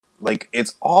Like,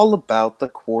 it's all about the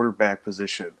quarterback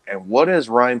position. And what has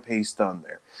Ryan Pace done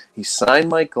there? He signed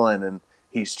Mike Glennon,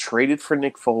 he's traded for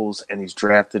Nick Foles, and he's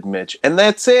drafted Mitch. And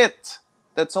that's it.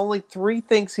 That's only three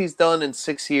things he's done in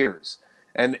 6 years.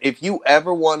 And if you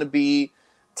ever want to be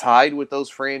tied with those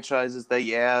franchises that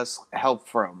you ask help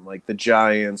from, like the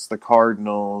Giants, the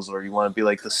Cardinals, or you want to be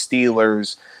like the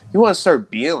Steelers, you want to start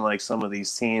being like some of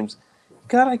these teams, you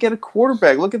gotta get a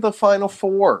quarterback. Look at the Final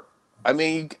Four. I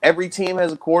mean, every team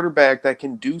has a quarterback that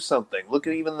can do something. Look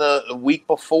at even the week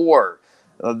before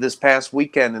this past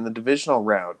weekend in the divisional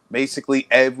round. Basically,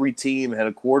 every team had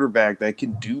a quarterback that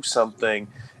can do something,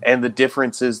 and the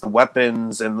difference is the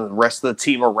weapons and the rest of the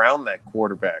team around that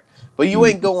quarterback. But you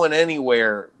ain't going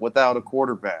anywhere without a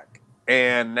quarterback.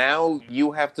 And now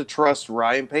you have to trust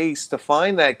Ryan Pace to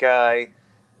find that guy.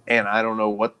 And I don't know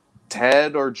what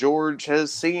Ted or George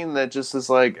has seen that just is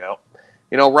like, oh,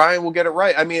 Ryan will get it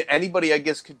right. I mean, anybody, I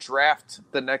guess, could draft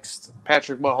the next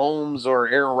Patrick Mahomes or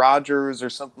Aaron Rodgers or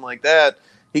something like that.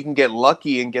 He can get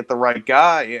lucky and get the right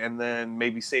guy and then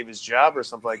maybe save his job or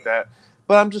something like that.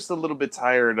 But I'm just a little bit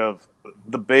tired of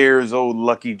the Bears' old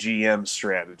lucky GM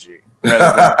strategy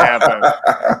rather than having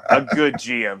a good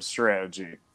GM strategy.